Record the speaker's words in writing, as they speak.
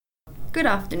Good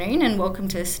afternoon and welcome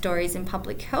to Stories in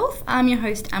Public Health. I'm your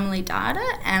host Emily Dada,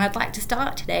 and I'd like to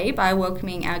start today by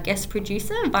welcoming our guest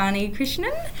producer Vani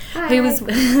Krishnan, who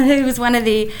was one of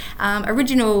the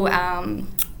original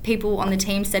people on the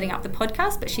team setting up the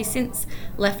podcast, but she's since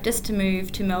left us to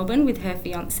move to Melbourne with her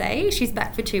fiance. She's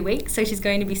back for 2 weeks, so she's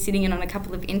going to be sitting in on a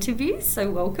couple of interviews,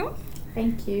 so welcome.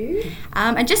 Thank you.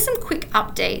 And just some quick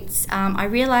updates. I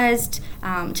realised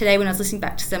today when I was listening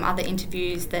back to some other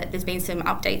interviews that there's been some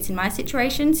updates in my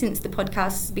situation since the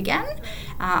podcast began.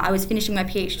 I was finishing my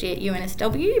PhD at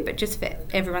UNSW, but just for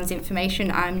everyone's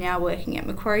information, I'm now working at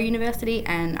Macquarie University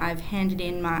and I've handed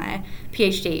in my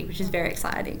PhD, which is very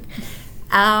exciting.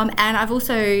 And I've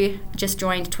also just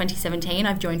joined 2017.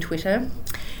 I've joined Twitter.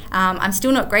 I'm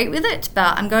still not great with it,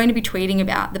 but I'm going to be tweeting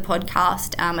about the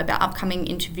podcast, about upcoming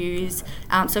interviews.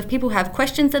 So if people have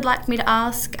questions they'd like me to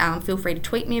ask, feel free to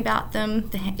tweet me about them.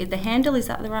 The handle, is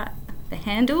that the right? The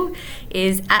handle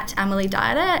is at Amelie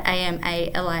Dyda,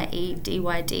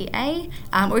 AMALIEDYDA.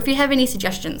 Or if you have any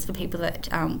suggestions for people that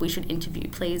we should interview,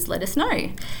 please let us know.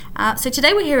 So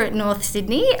today we're here at North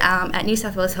Sydney at New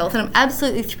South Wales Health, and I'm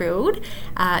absolutely thrilled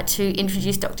to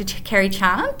introduce Dr. Kerry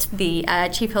Chant, the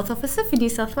Chief Health Officer for New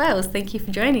South Wales. Thank you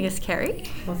for joining us, Kerry.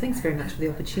 Well, thanks very much for the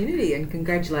opportunity and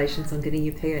congratulations on getting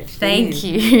your PhD. Thank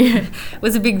you. It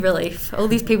was a big relief. All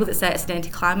these people that say it's an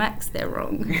anticlimax, they're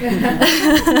wrong.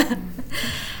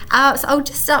 So I'll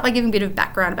just start by giving a bit of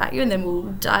background about you and then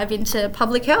we'll dive into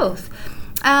public health.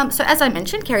 So as I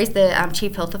mentioned, Kerry's the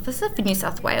Chief Health Officer for New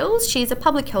South Wales. She's a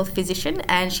public health physician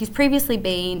and she's previously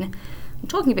been, I'm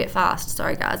talking a bit fast,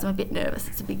 sorry guys, I'm a bit nervous,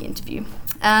 it's a big interview.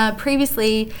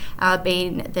 Previously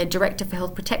been the Director for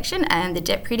Health Protection and the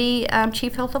Deputy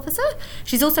Chief Health Officer.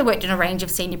 She's also worked in a range of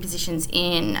senior positions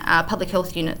in public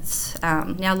health units,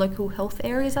 now local health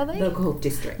areas, are they? Local health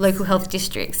districts. Local health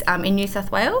districts in New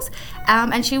South Wales.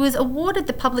 And she was awarded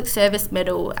the Public Service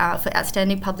Medal for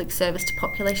Outstanding Public Service to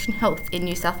Population Health in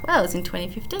New South Wales in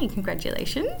 2015.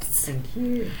 Congratulations. Thank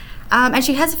you. And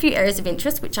she has a few areas of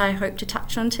interest which I hope to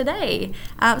touch on today.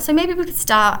 So maybe we could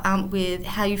start with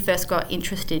how you first got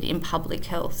interested in public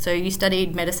health. So you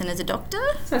studied medicine as a doctor?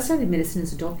 So I studied medicine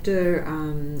as a doctor.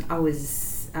 I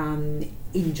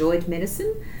enjoyed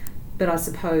medicine, but I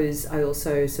suppose I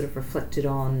also sort of reflected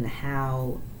on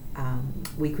how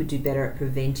we could do better at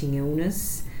preventing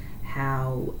illness,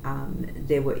 how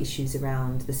there were issues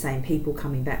around the same people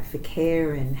coming back for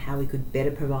care and how we could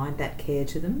better provide that care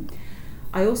to them.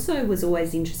 I also was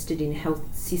always interested in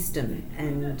health system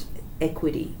and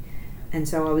equity, and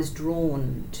so I was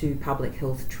drawn to public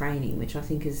health training, which I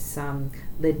think has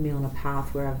led me on a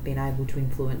path where I've been able to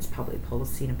influence public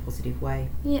policy in a positive way.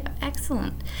 Yeah,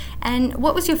 excellent. And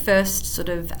what was your first sort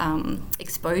of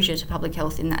exposure to public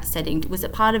health in that setting? Was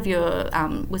it part of your,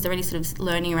 was there any sort of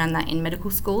learning around that in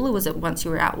medical school, or was it once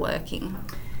you were out working?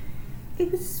 It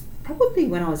was probably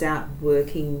when I was out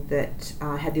working that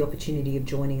I had the opportunity of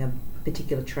joining a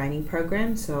particular training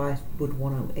program, so I would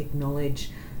want to acknowledge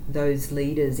those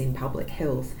leaders in public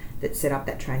health that set up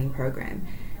that training program.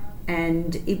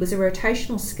 And it was a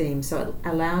rotational scheme, so it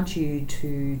allowed you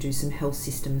to do some health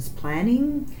systems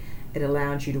planning, it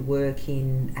allowed you to work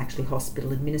in actually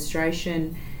hospital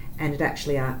administration, and it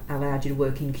actually allowed you to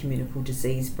work in communicable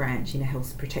disease branch in a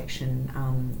health protection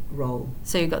role.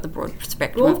 So you got the broad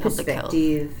perspective of public health.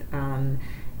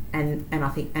 And I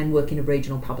think work in a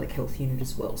regional public health unit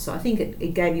as well. So I think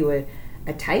it gave you a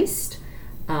taste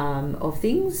of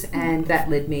things, and that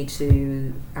led me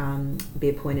to be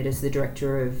appointed as the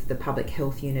director of the public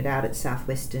health unit out at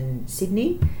Southwestern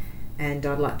Sydney. And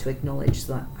I'd like to acknowledge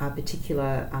that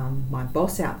my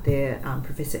boss out there,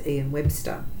 Professor Ian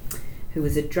Webster, who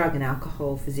was a drug and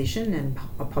alcohol physician and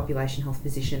a population health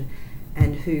physician,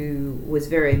 and who was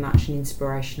very much an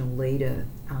inspirational leader,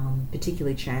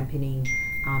 particularly championing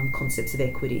concepts of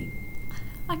equity.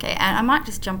 Okay, and I might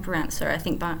just jump around. Sorry, I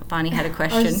think Barney had a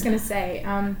question. I was just going to say,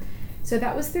 so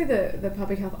that was through the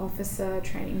Public Health Officer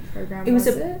training program, It was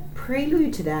a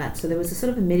prelude to that. So there was a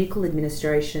sort of a medical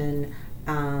administration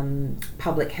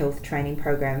public health training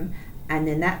program, and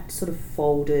then that sort of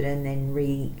folded and then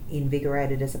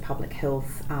reinvigorated as a public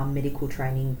health medical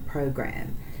training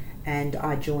program. And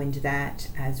I joined that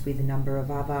as with a number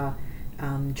of other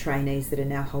trainees that are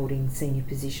now holding senior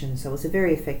positions. So it was a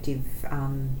very effective I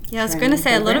was going to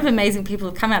say program. A lot of amazing people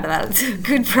have come out of that. It's a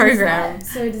good program.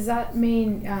 So does that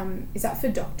mean, is that for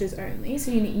doctors only?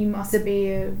 So you must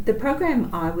be The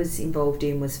program I was involved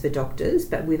in was for doctors,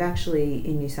 but we've actually,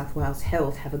 in New South Wales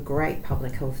Health, have a great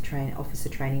public health officer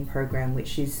training program,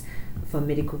 which is for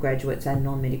medical graduates and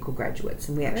non-medical graduates.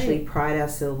 And we actually pride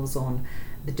ourselves on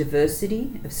the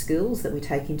diversity of skills that we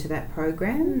take into that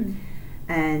program.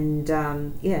 And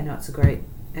it's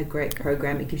a great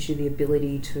program. It gives you the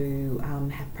ability to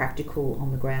have practical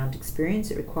on the ground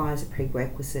experience. It requires a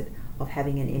prerequisite of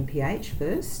having an MPH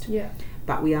first. Yeah.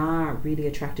 But we are really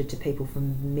attracted to people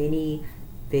from many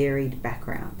varied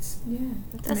backgrounds. Yeah,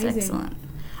 That's amazing. excellent.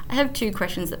 I have 2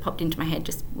 questions that popped into my head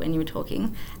just when you were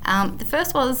talking. The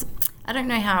first was, I don't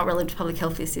know how relevant to public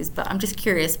health this is, but I'm just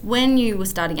curious, when you were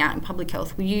starting out in public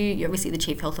health, you're obviously the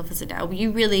Chief Health Officer now, were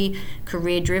you really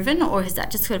career driven, or has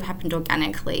that just sort of happened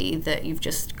organically, that you've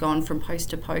just gone from post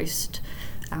to post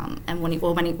and wanting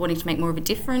to make more of a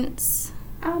difference?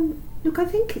 Look, I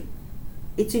think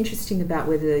it's interesting about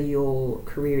whether your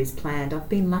career is planned. I've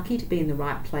been lucky to be in the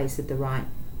right place at the right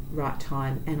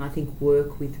time, and I think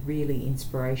work with really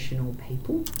inspirational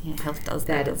people. Yeah, health does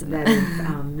that, doesn't it? That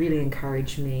have really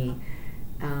encouraged me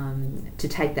to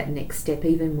take that next step,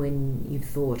 even when you've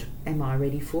thought, am I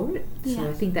ready for it? Yeah. So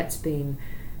I think that's been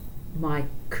my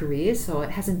career. So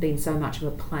it hasn't been so much of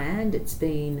a planned, it's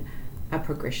been a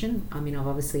progression. I mean, I've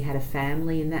obviously had a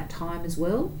family in that time as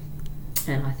well,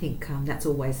 and I think that's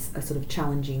always a sort of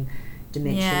challenging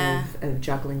dimension of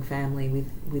juggling family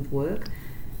with work.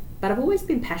 But I've always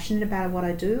been passionate about what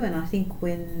I do, and I think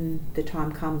when the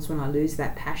time comes when I lose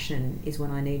that passion is when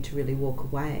I need to really walk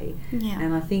away. Yeah.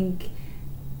 And I think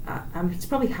it's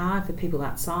probably hard for people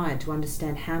outside to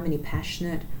understand how many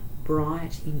passionate,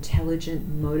 bright, intelligent,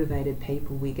 motivated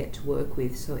people we get to work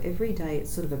with. So every day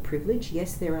it's sort of a privilege.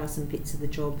 Yes, there are some bits of the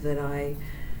job that I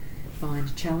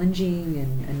find challenging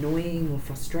and annoying or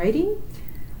frustrating,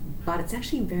 but it's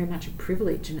actually very much a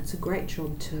privilege, and it's a great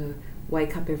job to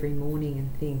wake up every morning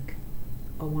and think,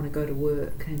 I want to go to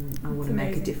work and I want to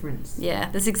make a difference. Yeah,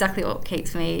 that's exactly what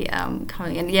keeps me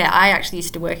coming. And yeah, I actually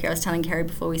used to work here. I was telling Kerry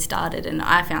before we started, and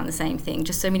I found the same thing.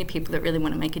 Just so many people that really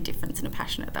want to make a difference and are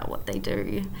passionate about what they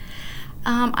do.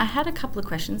 I had a couple of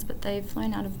questions, but they've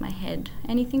flown out of my head.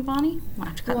 Anything, Varney? Might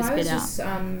have to cut this bit out. I was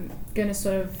just going to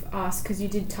sort of ask, because you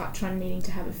did touch on needing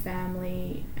to have a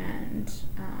family and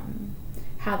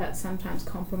how that sometimes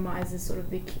compromises sort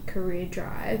of the career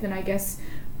drive. And I guess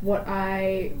what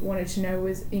I wanted to know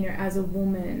was, as a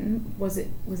woman, was it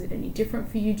any different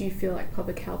for you? Do you feel like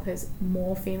public health has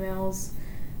more females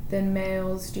than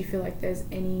males? Do you feel like there's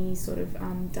any sort of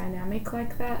dynamic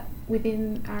like that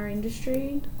within our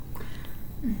industry?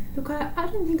 Look, I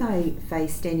don't think I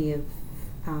faced any of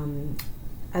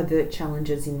overt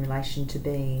challenges in relation to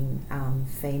being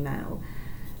female.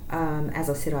 As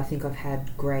I said, I think I've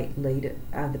had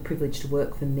the privilege to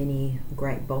work for many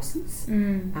great bosses.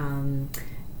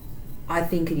 I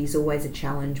think it is always a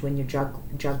challenge when you're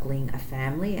juggling a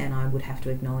family, and I would have to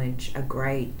acknowledge a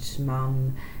great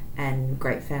mum and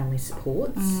great family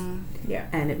supports. Yeah.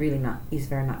 And it really is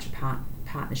very much a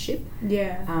partnership.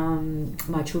 Yeah.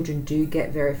 My children do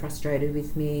get very frustrated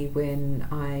with me when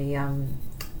I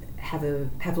have a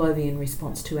Pavlovian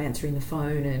response to answering the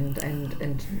phone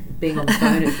and being on the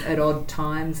phone at odd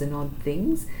times and odd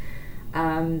things.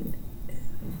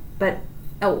 But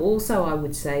also I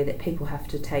would say that people have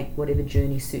to take whatever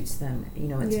journey suits them.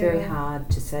 It's very hard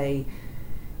to say.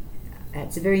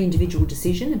 It's a very individual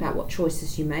decision about what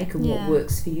choices you make and what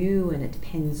works for you, and it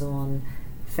depends on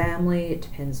family, it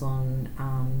depends on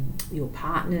your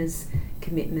partner's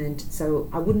commitment. So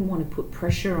I wouldn't want to put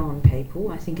pressure on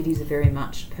people. I think it is a very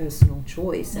much personal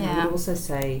choice, and I would also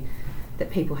say that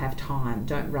people have time.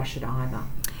 Don't rush it either.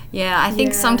 Yeah, I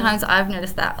think sometimes I've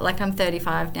noticed that. Like, I'm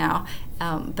 35 now,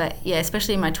 but yeah,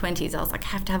 especially in my 20s, I was like, I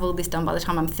have to have all this done by the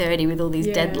time I'm 30 with all these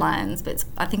deadlines. But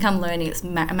I think I'm learning it's a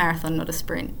marathon, not a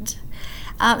sprint.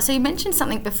 So you mentioned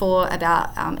something before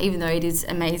about, even though it is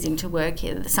amazing to work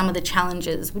here, some of the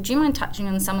challenges. Would you mind touching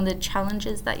on some of the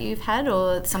challenges that you've had,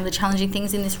 or some of the challenging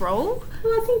things in this role?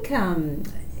 Well, I think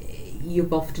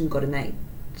you've often got to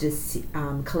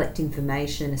collect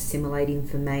information, assimilate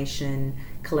information,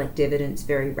 collect evidence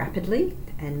very rapidly,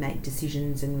 and make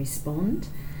decisions and respond.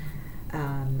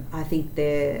 I think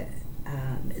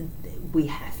we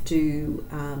have to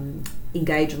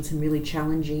engage on some really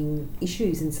challenging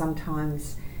issues, and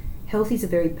sometimes health is a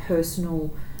very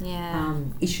personal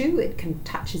issue. It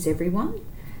touches everyone,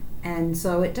 and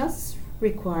so it does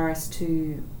require us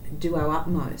to do our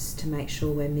utmost to make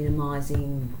sure we're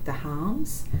minimising the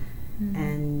harms.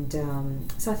 And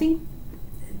so I think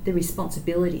the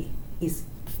responsibility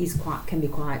can be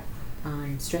quite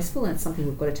stressful, and it's something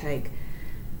we've got to take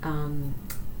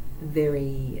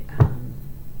very.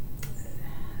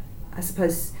 I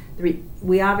suppose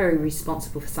we are very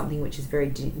responsible for something which is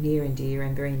very near and dear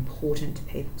and very important to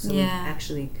people. So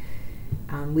actually,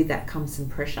 with that comes some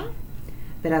pressure.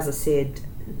 But as I said,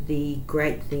 the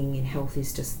great thing in health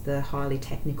is just the highly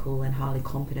technical and highly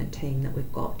competent team that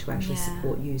we've got to actually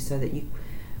support you, so that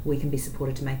we can be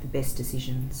supported to make the best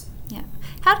decisions. Yeah.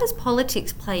 How does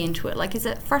politics play into it? Like, is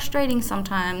it frustrating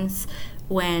sometimes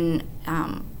when,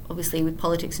 obviously with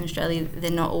politics in Australia, they're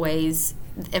not always,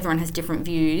 everyone has different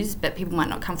views, but people might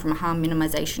not come from a harm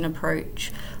minimisation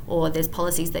approach, or there's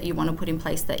policies that you want to put in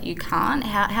place that you can't.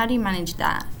 How do you manage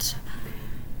that?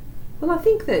 Well, I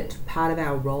think that part of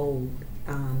our role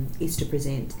is to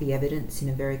present the evidence in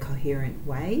a very coherent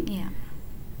way. Yeah.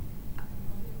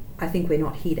 I think we're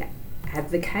not here to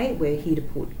advocate, we're here to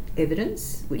put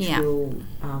evidence, which will,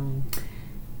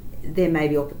 there may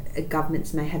be,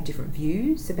 governments may have different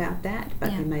views about that,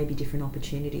 but there may be different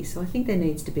opportunities. So I think there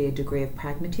needs to be a degree of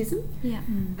pragmatism,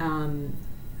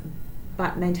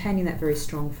 but maintaining that very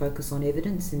strong focus on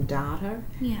evidence and data,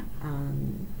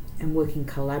 and working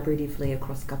collaboratively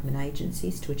across government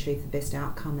agencies to achieve the best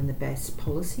outcome and the best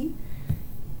policy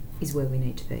is where we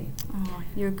need to be. Oh,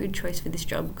 you're a good choice for this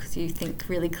job because you think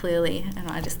really clearly, and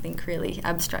I just think really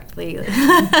abstractly.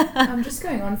 Just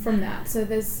going on from that, so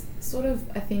there's sort of,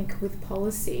 I think with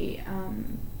policy,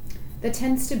 there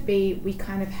tends to be, we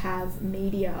kind of have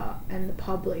media and the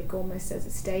public almost as a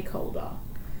stakeholder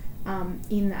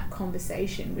in that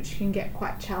conversation, which can get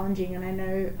quite challenging. And I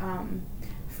know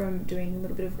from doing a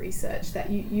little bit of research that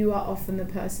you are often the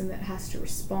person that has to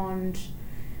respond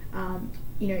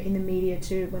in the media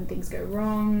to when things go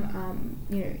wrong,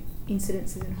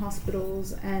 incidences in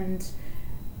hospitals. And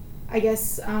I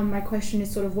guess my question is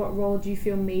sort of, what role do you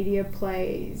feel media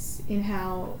plays in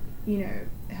how,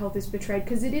 health is portrayed?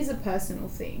 Because it is a personal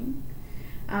thing.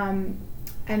 And,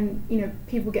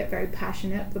 people get very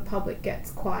passionate. The public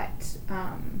gets quite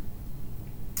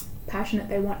passionate.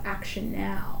 They want action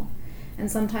now. And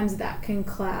sometimes that can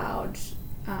cloud,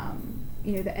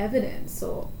 the evidence,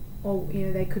 or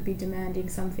they could be demanding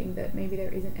something that maybe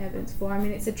there isn't evidence for. I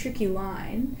mean, it's a tricky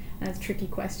line, and it's a tricky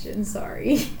question,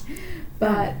 sorry.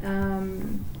 But,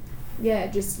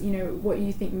 what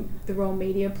you think the role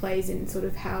media plays in sort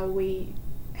of how we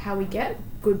get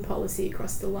good policy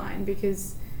across the line,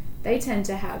 because they tend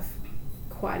to have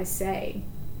quite a say.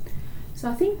 So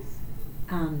I think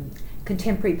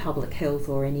contemporary public health,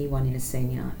 or anyone in a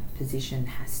senior position,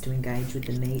 has to engage with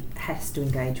the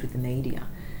media.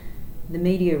 The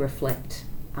media reflect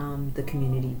the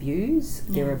community views.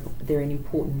 They're an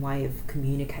important way of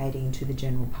communicating to the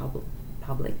general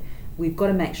public. We've got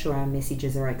to make sure our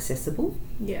messages are accessible.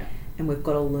 Yeah. And we've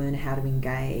got to learn how to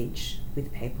engage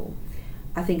with people.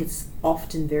 I think it's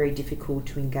often very difficult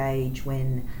to engage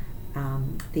when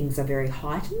things are very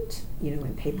heightened,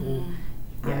 when people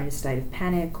are in a state of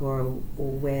panic, or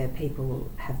where people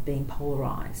have been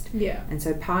polarised. Yeah. And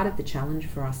so part of the challenge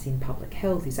for us in public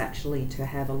health is actually to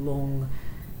have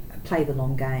play the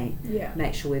long game. Yeah.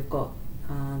 Make sure we've got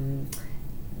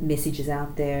messages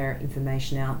out there,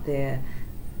 information out there,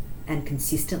 and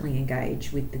consistently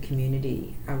engage with the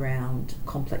community around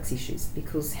complex issues,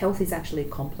 because health is actually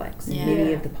complex. And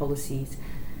many of the policies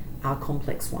are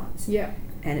complex ones. Yeah.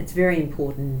 And it's very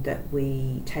important that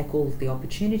we take all of the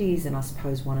opportunities, and I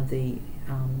suppose one of the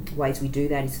ways we do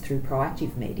that is through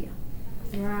proactive media.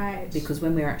 Right. Because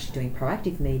when we're actually doing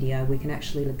proactive media, we can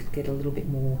actually get a little bit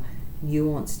more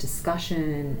nuanced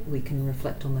discussion, we can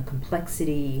reflect on the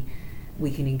complexity, we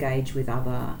can engage with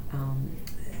other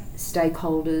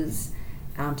stakeholders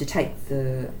to take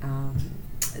the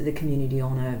community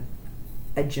on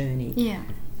a journey. Yeah.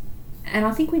 And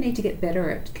I think we need to get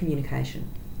better at communication.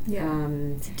 Yeah.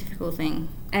 It's a difficult thing.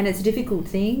 And it's a difficult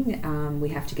thing. We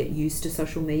have to get used to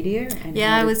social media. And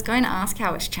I was going to ask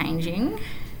how it's changing.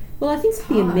 Well, I think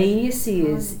the immediacy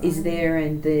is there,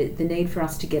 and the need for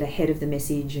us to get ahead of the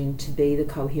message and to be the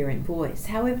coherent voice.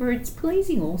 However, it's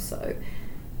pleasing also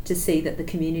to see that the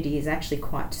community is actually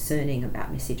quite discerning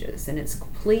about messages, and it's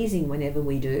pleasing whenever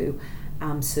we do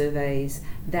surveys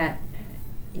that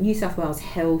New South Wales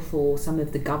Health or some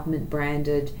of the government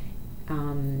branded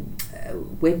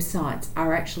websites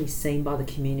are actually seen by the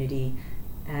community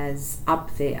as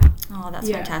up there. Oh, that's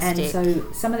fantastic. And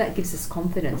so some of that gives us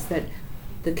confidence that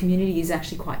the community is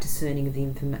actually quite discerning of the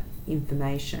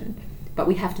information, but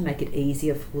we have to make it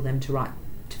easier for them to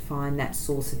find that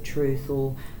source of truth,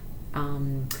 or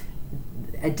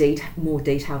more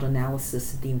detailed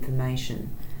analysis of the information.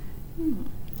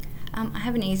 I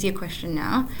have an easier question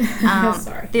now.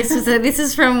 Sorry. This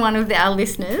is from one of our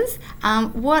listeners.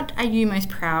 What are you most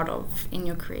proud of in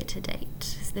your career to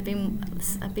date? Has there been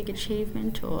a big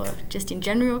achievement, or just in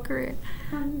general your career?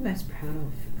 I'm most proud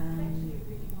of.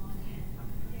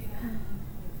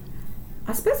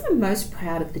 I suppose I'm most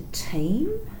proud of the team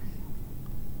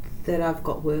that I've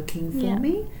got working for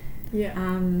me.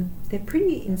 Yeah. They're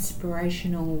pretty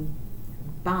inspirational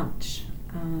bunch.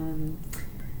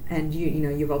 And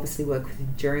you've obviously worked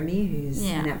with Jeremy, who's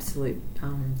an absolute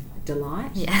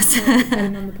delight. Yes.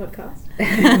 And on the podcast.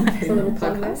 It's a little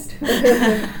podcast.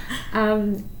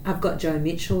 I've got Joe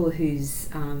Mitchell, who's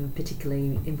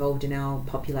particularly involved in our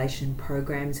population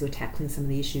programs who are tackling some of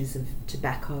the issues of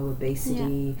tobacco,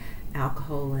 obesity,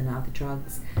 alcohol and other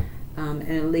drugs, and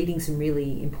are leading some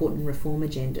really important reform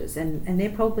agendas. And they're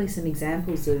probably some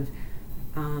examples of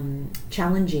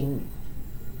challenging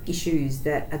issues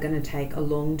that are going to take a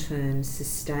long-term,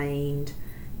 sustained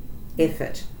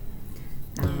effort.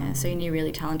 So you need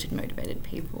really talented, motivated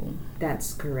people.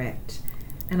 That's correct.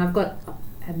 And I've got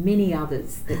many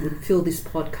others that would fill this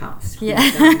podcast. Yeah,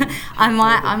 I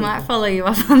might follow you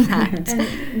up on that.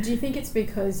 And do you think it's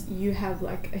because you have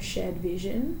like a shared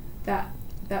vision that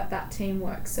team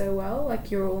works so well?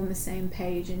 Like you're all on the same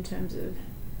page in terms of...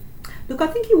 Look, I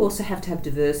think you also have to have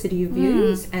diversity of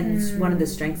views, and one of the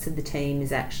strengths of the team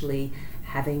is actually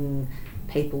having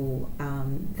people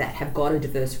that have got a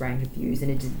diverse range of views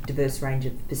and a diverse range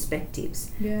of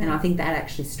perspectives. And I think that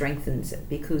actually strengthens it,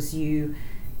 because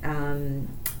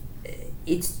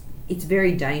it's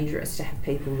very dangerous to have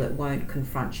people that won't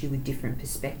confront you with different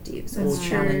perspectives or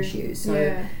challenge you.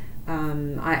 So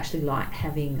I actually like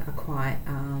having a quite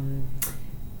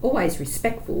always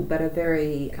respectful, but a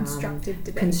very constructive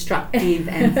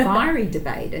and fiery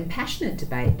debate and passionate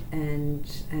debate.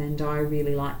 And I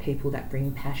really like people that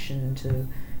bring passion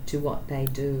to what they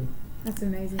do. That's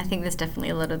amazing. I think there's definitely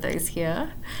a lot of those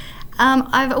here.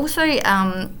 I've also,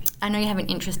 I know you have an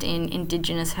interest in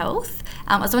Indigenous health.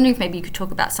 I was wondering if maybe you could talk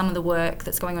about some of the work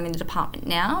that's going on in the department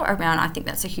now around, I think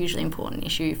that's a hugely important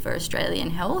issue for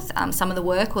Australian health, some of the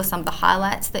work or some of the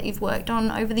highlights that you've worked on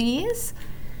over the years.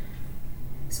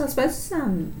 So I suppose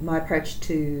my approach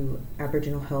to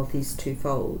Aboriginal health is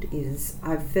twofold.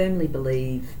 I firmly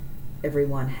believe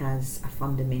everyone has a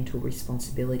fundamental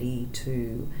responsibility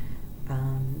to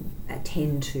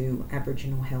attend to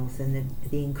Aboriginal health and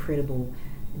the incredible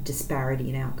disparity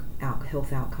in our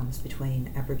health outcomes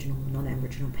between Aboriginal and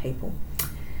non-Aboriginal people.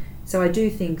 So I do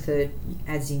think that,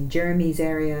 as in Jeremy's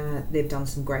area, they've done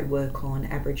some great work on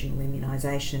Aboriginal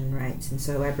immunisation rates, and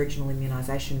so Aboriginal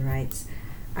immunisation rates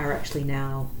are actually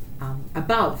now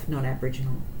above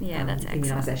non-Aboriginal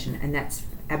immunisation, and that's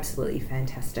absolutely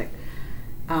fantastic.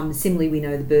 Similarly, we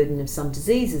know the burden of some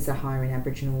diseases are higher in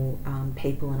Aboriginal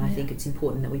people, and I think it's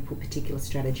important that we put particular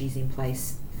strategies in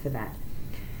place for that.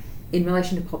 In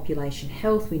relation to population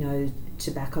health, we know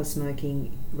tobacco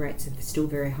smoking rates are still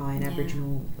very high in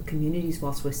Aboriginal communities,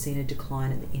 whilst we're seeing a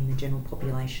decline in the general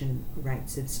population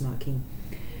rates of smoking.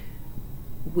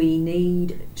 We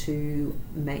need to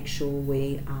make sure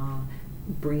we are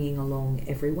bringing along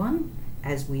everyone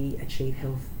as we achieve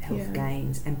health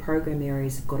gains, and program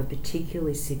areas have got to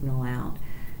particularly signal out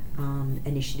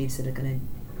initiatives that are going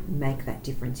to make that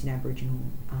difference in Aboriginal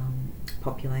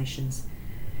populations.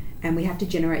 And we have to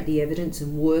generate the evidence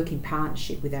and work in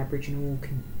partnership with Aboriginal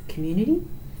community,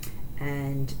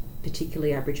 and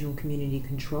particularly Aboriginal community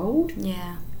controlled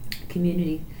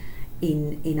community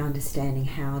in understanding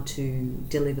how to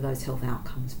deliver those health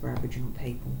outcomes for Aboriginal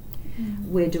people.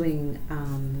 We're doing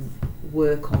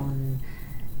work on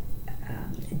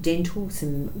dental,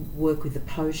 some work with the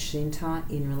Posh Centre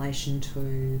in relation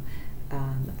to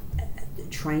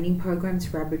training programs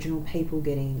for Aboriginal people,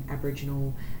 getting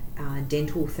Aboriginal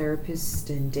dental therapists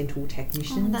and dental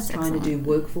technicians, trying to do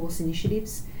workforce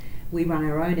initiatives. We run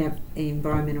our own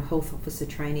environmental health officer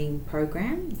training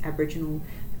program, Aboriginal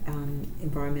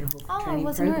environmental health training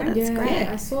program. That's great.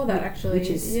 I saw that actually, which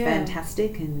is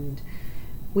fantastic. And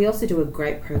we also do a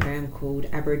great program called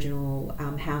Aboriginal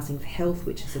Housing for Health,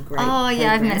 which is a great program.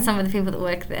 I've met some of the people that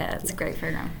work there. It's a great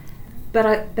program.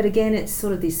 But again, it's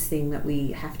sort of this thing that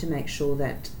we have to make sure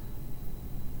that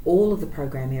all of the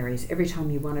program areas, every time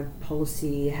you run a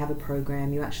policy, have a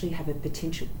program, you actually have a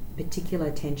particular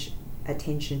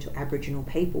attention to Aboriginal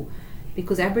people,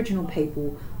 because Aboriginal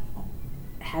people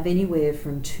have anywhere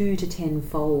from 2 to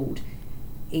 10-fold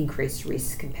increased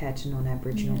risk compared to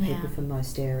non-Aboriginal people for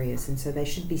most areas, and so they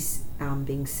should be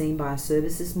being seen by our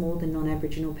services more than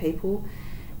non-Aboriginal people,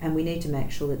 and we need to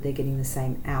make sure that they're getting the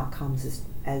same outcomes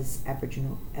as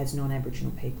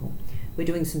non-Aboriginal people. We're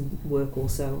doing some work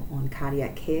also on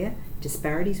cardiac care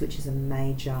disparities, which is a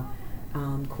major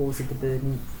cause of the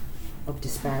burden of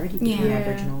disparity between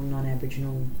Aboriginal and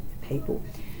non-Aboriginal people.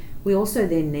 We also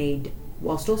then need,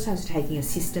 whilst also taking a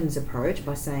systems approach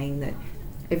by saying that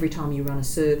every time you run a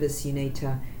service you need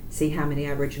to see how many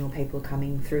Aboriginal people are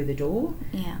coming through the door.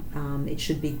 It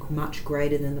should be much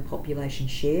greater than the population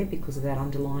share because of that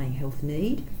underlying health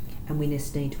need. and we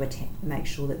just need to make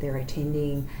sure that they're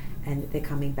attending and that they're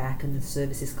coming back and the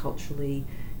service is culturally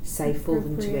safe for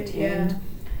them to attend. Yeah.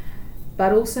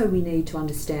 But also we need to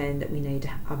understand that we need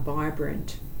a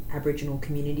vibrant Aboriginal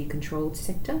community controlled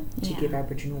sector to give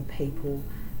Aboriginal people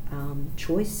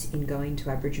choice in going to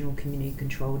Aboriginal community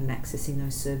controlled and accessing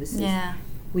those services. Yeah.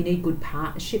 We need good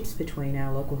partnerships between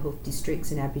our local health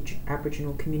districts and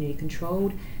Aboriginal community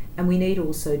controlled, and we need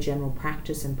also general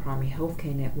practice and primary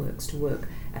healthcare networks to work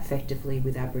effectively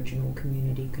with Aboriginal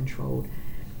community controlled.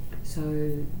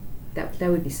 So that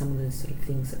would be some of the sort of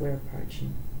things that we're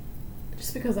approaching.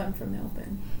 Just because I'm from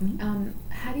Melbourne, Mm-hmm.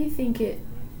 How do you think it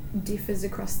differs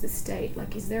across the state?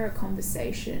 Like, is there a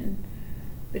conversation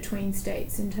between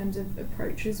states in terms of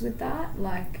approaches with that?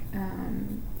 Like,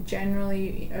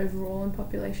 generally, overall in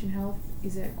population health,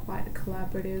 is it quite a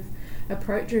collaborative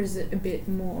approach, or is it a bit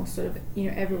more sort of,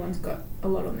 everyone's got a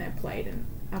lot on their plate and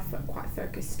are quite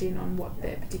focused in on what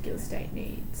their particular state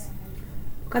needs?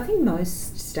 I think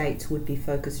most states would be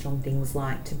focused on things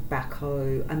like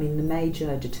tobacco. I mean, the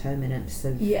major determinants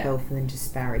of health and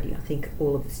disparity. I think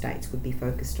all of the states would be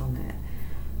focused on that.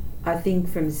 I think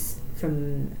from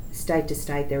state to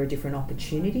state there are different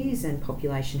opportunities, and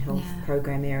population health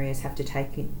program areas have to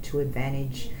take into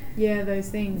advantage those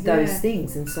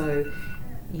things. And so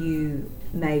you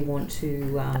may want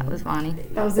to that was funny.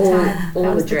 That was the time.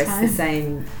 all address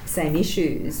the same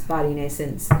issues, but in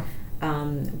essence,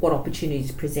 what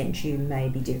opportunities present you may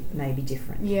be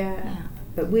different.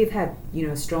 But we've had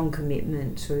a strong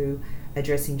commitment to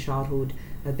addressing childhood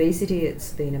obesity.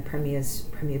 It's been a Premier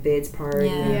Baird's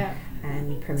priority,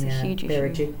 and Premier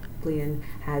Berejiklian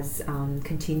has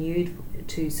continued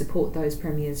to support those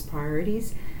Premier's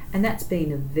priorities, and that's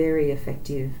been a very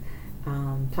effective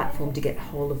platform to get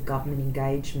whole of government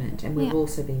engagement. And we've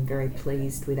also been very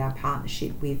pleased with our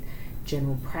partnership with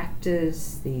General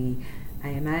Practice, the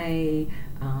AMA,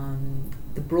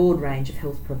 the broad range of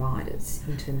health providers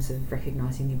in terms of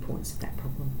recognising the importance of that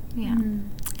problem.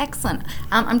 Excellent.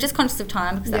 I'm just conscious of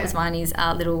time because that was Viney's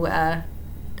little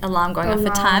alarm going off for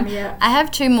time. I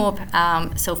have two more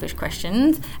selfish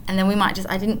questions, and then we might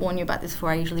I didn't warn you about this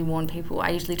before. I usually warn people. I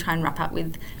usually try and wrap up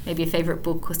with maybe a favourite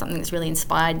book or something that's really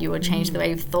inspired you or changed the way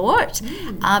you've thought.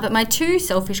 But my two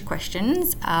selfish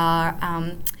questions are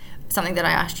something that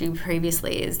I asked you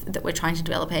previously, is that we're trying to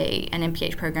develop an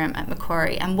MPH program at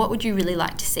Macquarie, and what would you really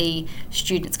like to see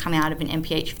students come out of an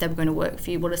MPH if they were going to work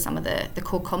for you? What are some of the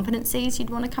core competencies you'd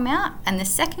want to come out? And the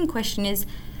second question is,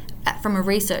 from a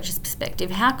researcher's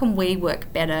perspective, how can we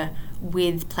work better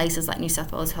with places like New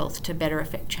South Wales Health to better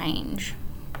affect change?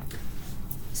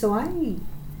 So I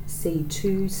see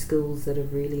two skills that are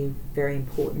really very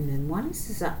important, and one is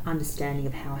this understanding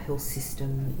of how a health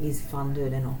system is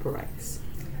funded and operates.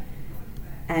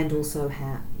 And also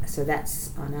so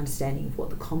that's an understanding of what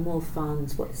the Commonwealth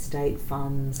funds, what the state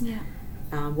funds,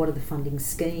 what are the funding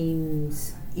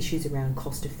schemes, issues around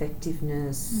cost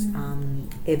effectiveness,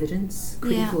 evidence,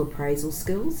 critical appraisal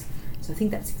skills. So I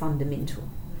think that's fundamental.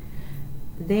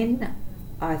 Then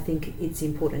I think it's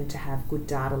important to have good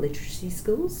data literacy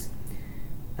skills.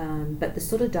 But the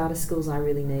sort of data skills I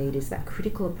really need is that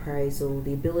critical appraisal,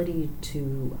 the ability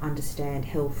to understand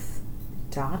health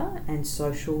data and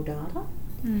social data,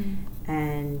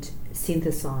 and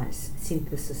synthesis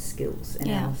skills,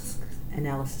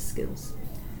 analysis skills.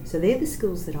 So they're the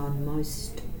skills that I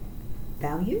most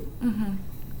value, and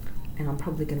I'm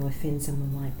probably going to offend some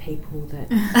of my people that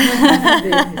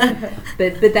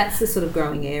but that's the sort of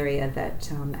growing area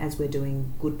that as we're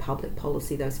doing good public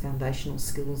policy, those foundational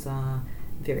skills are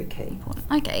very key.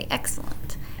 Okay,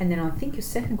 excellent. And then I think your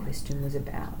second question was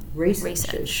about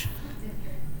research.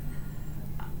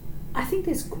 I think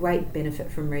there's great benefit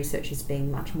from researchers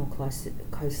being much more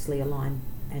closely aligned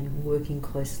and working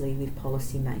closely with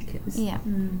policymakers.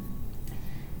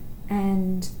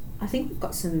 And I think we've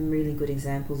got some really good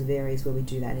examples of areas where we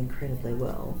do that incredibly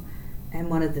well. And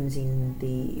one of them's in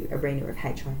the arena of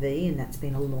HIV, and that's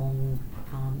been a long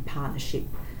partnership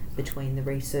between the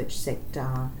research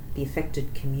sector, the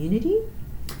affected community,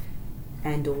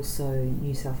 and also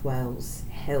New South Wales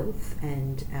Health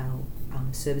and our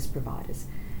service providers.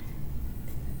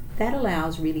 That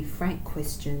allows really frank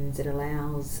questions. It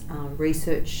allows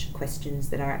research questions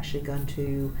that are actually going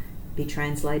to be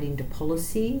translated into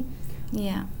policy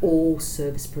or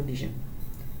service provision.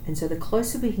 And so the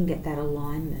closer we can get that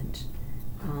alignment,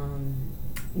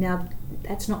 now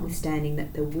that's notwithstanding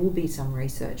that there will be some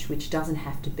research which doesn't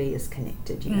have to be as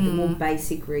connected. The more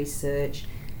basic research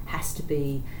has to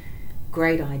be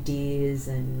great ideas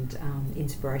and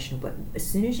inspirational. But as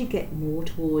soon as you get more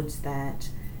towards that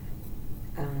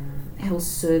health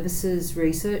services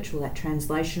research, or that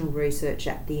translational research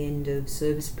at the end of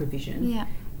service provision, Yeah.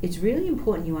 it's really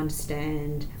important you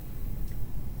understand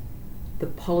the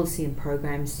policy and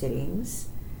program settings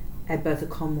at both a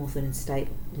Commonwealth and state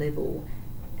level,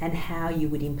 and how you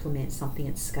would implement something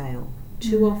at scale.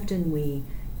 Too often we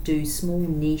do small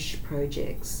niche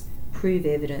projects, prove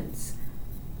evidence,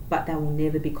 but they will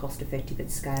never be cost effective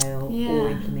at scale or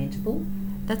implementable.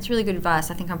 That's really good advice.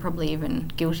 I think I'm probably even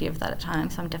guilty of that at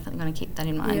times, so I'm definitely going to keep that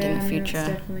in mind in the future.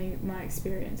 That's definitely my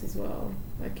experience as well.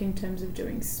 Like in terms of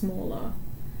doing smaller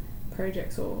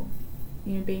projects, or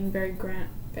being very grant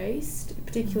based,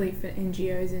 particularly for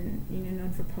NGOs and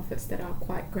non-for-profits that are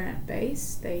quite grant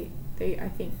based. They I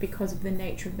think because of the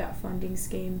nature of that funding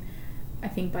scheme, I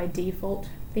think by default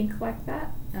think like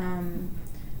that.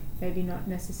 Maybe not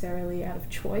necessarily out of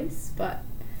choice, but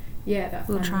yeah,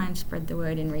 we'll try and spread the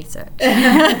word in research.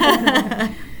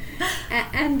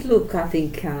 And look, I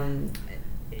think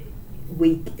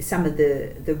some of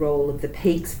the role of the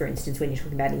peaks, for instance, when you're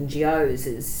talking about NGOs,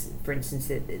 is, for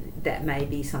instance, that may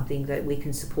be something that we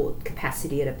can support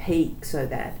capacity at a peak, so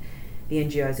that the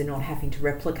NGOs are not having to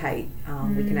replicate.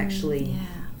 We can actually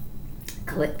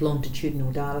collect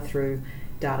longitudinal data through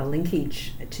data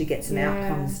linkage to get some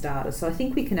outcomes data. So I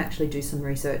think we can actually do some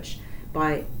research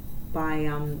by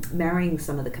marrying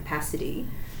some of the capacity,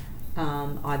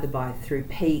 either through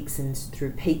peaks and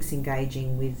through peaks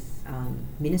engaging with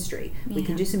ministry. We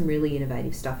can do some really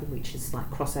innovative stuff, which is like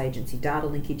cross-agency data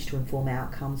linkage to inform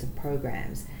outcomes of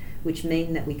programs, which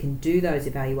mean that we can do those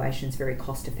evaluations very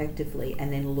cost effectively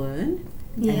and then learn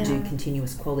and do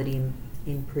continuous quality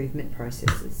improvement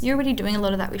processes. You're already doing a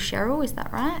lot of that with Cheryl, is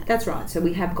that right? That's right. So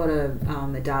we have got a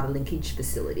data linkage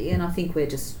facility, and I think we're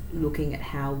just looking at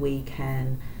how we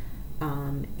can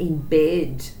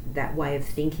embed that way of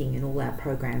thinking in all our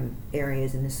program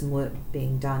areas, and there's some work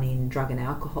being done in drug and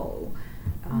alcohol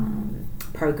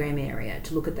program area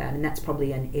to look at that, and that's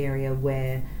probably an area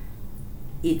where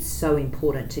it's so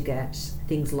important to get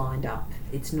things lined up.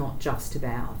 It's not just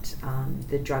about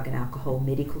the drug and alcohol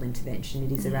medical intervention,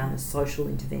 it is around the social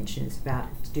intervention. It's about,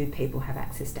 do people have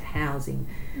access to housing?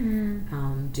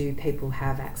 Do people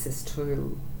have access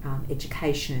to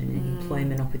education and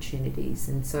employment opportunities?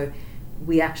 And so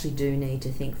we actually do need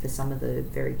to think for some of the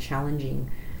very challenging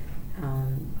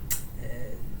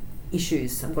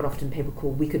issues, what often people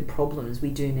call wicked problems. We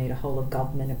do need a whole of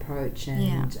government approach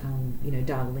and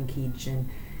data linkage and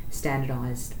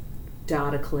standardised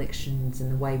data collections,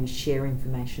 and the way we share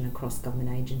information across government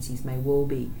agencies may well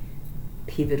be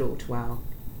pivotal to our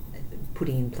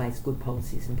putting in place good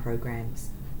policies and programs.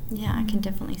 Yeah, I can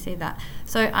definitely see that.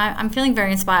 So I'm feeling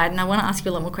very inspired, and I want to ask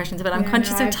you a lot more questions, but I'm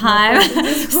conscious of time.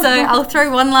 So I'll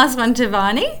throw one last one to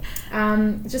Varney.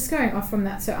 Just going off from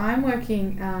that, so I'm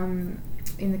working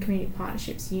in the Community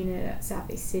Partnerships Unit at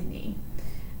South East Sydney.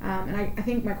 And I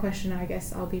think my question, I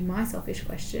guess I'll be my selfish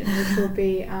question, which will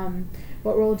be,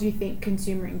 what role do you think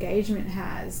consumer engagement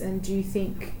has? And do you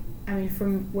think,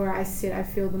 from where I sit, I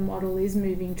feel the model is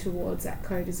moving towards that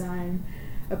co-design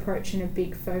approach and a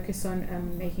big focus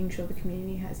on making sure the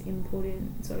community has input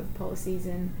in sort of policies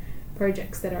and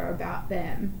projects that are about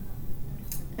them.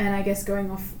 And I guess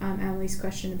going off Emily's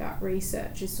question about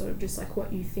research is sort of just like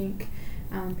what you think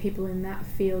people in that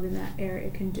field, in that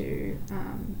area can do,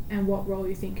 and what role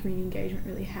you think community engagement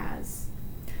really has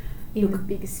in the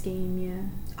bigger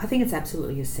scheme. I think it's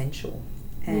absolutely essential,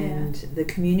 and the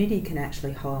community can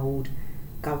actually hold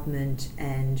government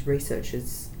and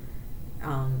researchers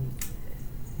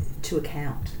to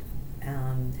account,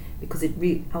 because it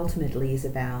ultimately is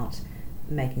about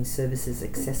making services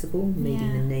accessible,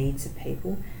 meeting the needs of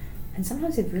people. And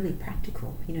sometimes they're really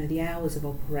practical, the hours of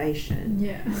operation.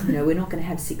 We're not going to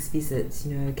have 6 visits,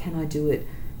 can I do it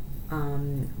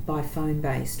by phone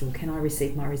based, or can I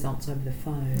receive my results over the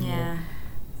phone? Or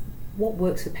what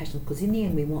works for patients, because in the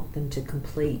end we want them to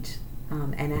complete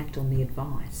and act on the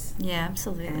advice. Yeah,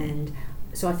 absolutely. And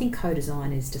so I think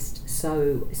co-design is just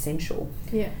so essential.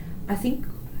 I think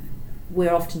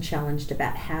we're often challenged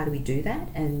about how do we do that,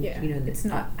 and it's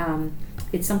not.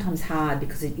 It's sometimes hard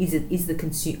because it is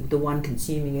the one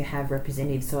consumer you have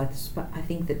representative. So I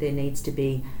think that there needs to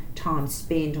be time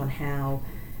spent on how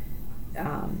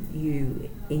you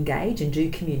engage and do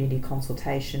community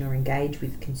consultation or engage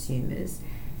with consumers,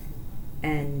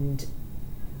 and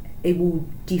it will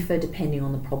differ depending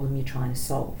on the problem you're trying to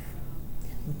solve.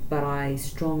 But I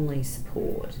strongly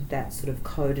support that sort of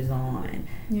co-design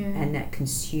and that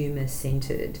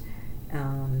consumer-centred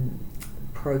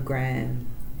program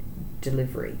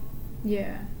delivery.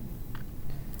 I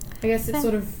guess it's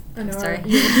sort of I know. Sorry.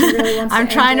 You really want to I'm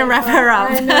trying to wrap her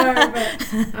up. I know, but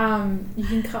you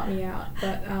can cut me out.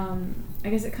 But I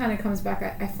guess it kind of comes back.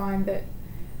 I find that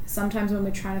sometimes when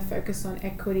we're trying to focus on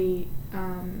equity,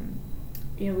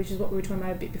 which is what we were talking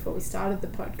about a bit before we started the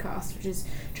podcast, which is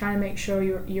trying to make sure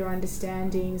you're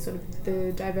understanding sort of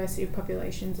the diversity of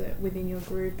populations within your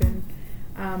group. And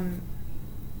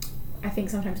I think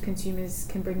sometimes consumers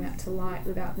can bring that to light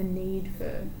without the need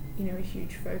for, a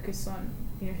huge focus on,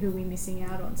 who we're missing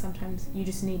out on. Sometimes you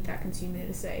just need that consumer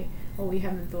to say, oh, we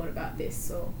haven't thought about this,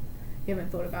 or you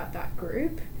haven't thought about that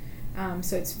group.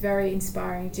 So it's very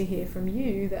inspiring to hear from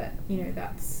you that,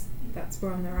 that's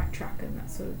we're on the right track, and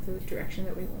that's sort of the direction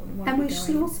that we want to be going. And we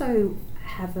should also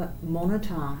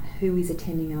monitor who is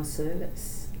attending our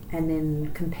service, and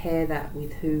then compare that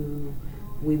with who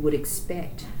we would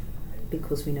expect,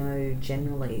 because we know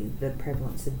generally the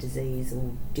prevalence of disease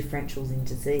or differentials in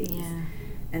disease. Yeah.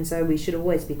 And so we should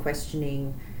always be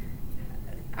questioning,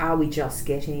 are we just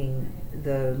getting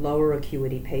the lower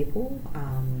acuity people?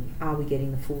 Are we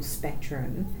getting the full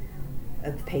spectrum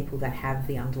of the people that have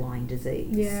the underlying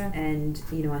disease? Yeah. And,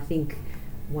 I think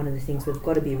one of the things we've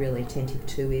got to be really attentive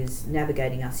to is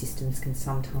navigating our systems can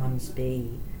sometimes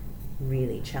be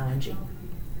really challenging.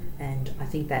 And I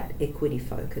think that equity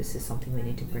focus is something we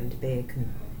need to bring to bear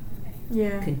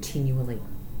continually.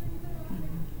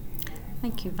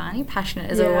 Thank you, Varney.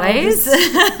 Passionate as Yeah, always. So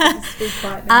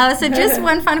just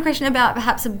one final question about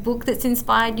perhaps a book that's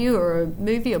inspired you, or a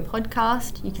movie or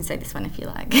podcast. You can say this one if you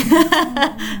like.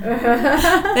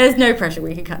 There's no pressure.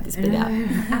 We can cut this bit out.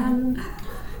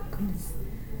 Goodness.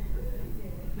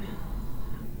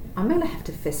 I'm going to have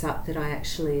to fess up that I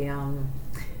actually...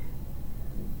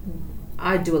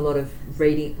 I do a lot of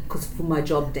reading because for my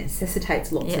job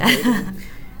necessitates lots of reading.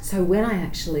 So when I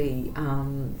actually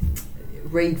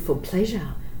read for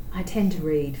pleasure, I tend to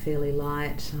read fairly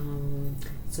light,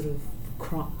 sort of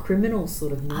criminal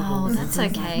sort of novels. Oh, that's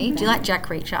okay. Do you like Jack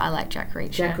Reacher? I like Jack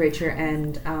Reacher. Jack Reacher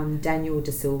and Daniel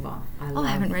De Silva. I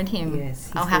haven't read him. Yes,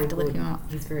 I'll have to look him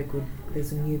up. He's very good.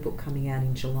 There's a new book coming out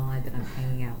in July that I'm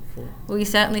hanging out for. Well, you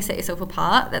certainly set yourself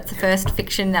apart. That's the first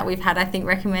fiction that we've had, I think,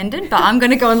 recommended, but I'm going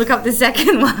to go and look up the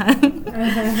second one.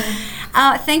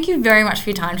 Thank you very much for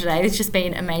your time today. It's just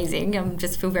been amazing. I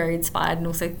just feel very inspired, and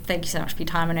also thank you so much for your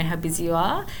time. I know how busy you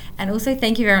are. And also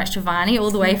thank you very much to Varney,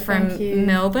 all the way from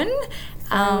Melbourne.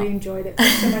 I really enjoyed it.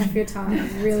 Thanks so much for your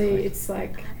time. Really, it's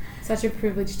like such a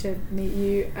privilege to meet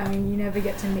you. I mean, you never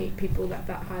get to meet people at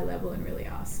that high level and really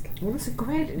ask. Well, it's a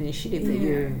great initiative that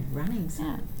you're running. So.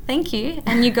 Yeah. Thank you.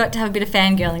 And you got to have a bit of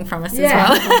fangirling from us as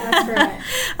well. That's right.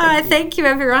 All right, thank you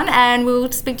everyone, and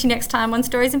we'll speak to you next time on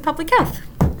Stories in Public Health.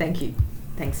 Thank you.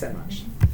 Thanks so much.